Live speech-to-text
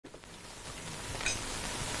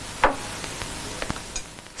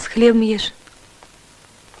хлебом ешь.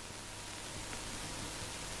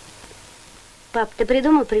 Пап, ты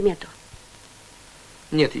придумал примету?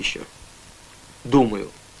 Нет еще. Думаю.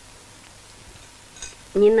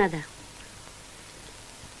 Не надо.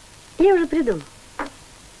 Я уже придумал.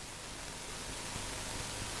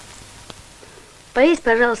 Повесь,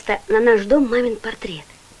 пожалуйста, на наш дом мамин портрет.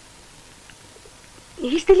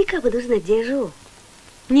 Я издалека буду знать, где я живу.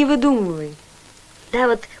 Не выдумывай. Да,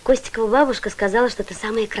 вот Костикова бабушка сказала, что ты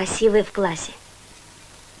самая красивая в классе.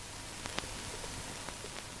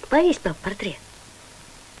 Повесь, пап, портрет.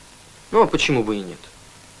 Ну, а почему бы и нет?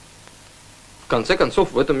 В конце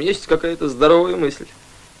концов, в этом есть какая-то здоровая мысль.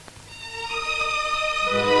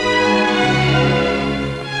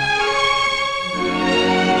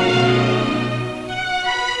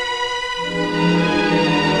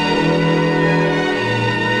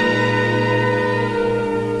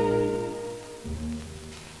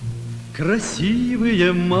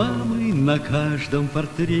 Красивые мамы на каждом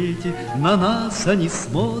портрете, на нас они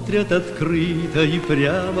смотрят открыто и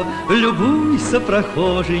прямо. Любуйся,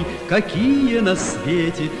 прохожий, какие на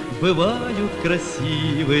свете бывают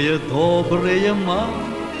красивые, добрые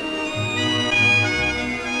мамы.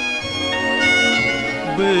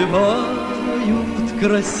 Бывают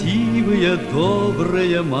красивые,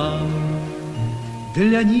 добрые мамы.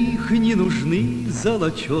 Для них не нужны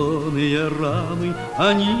золоченые рамы,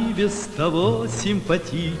 они без того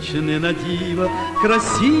симпатичны на диво.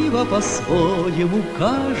 Красиво по-своему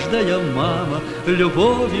каждая мама,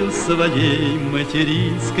 любовью своей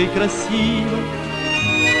материнской красива.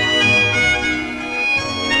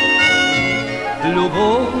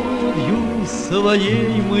 Любовью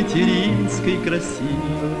своей материнской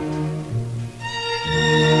красива.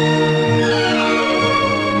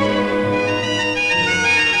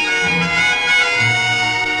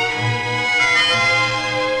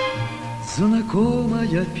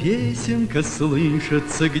 Знакомая песенка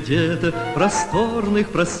слышится где-то, просторных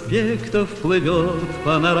проспектов плывет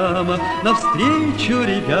панорама. Навстречу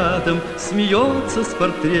ребятам смеется с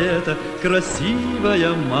портрета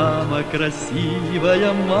красивая мама,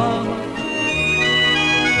 красивая мама.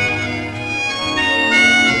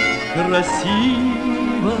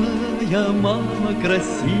 Красивая мама,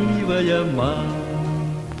 красивая мама.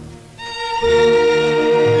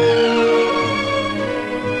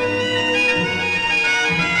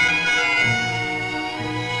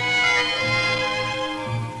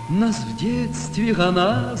 Нас в детстве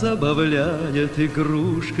она забавляет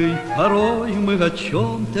игрушкой, порой мы о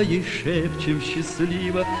чем-то ей шепчем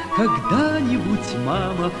счастливо. Когда-нибудь,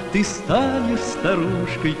 мама, ты станешь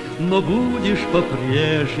старушкой, но будешь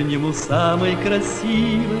по-прежнему самой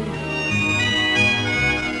красивой.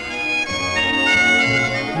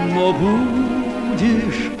 Но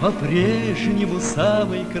будешь по-прежнему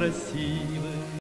самой красивой.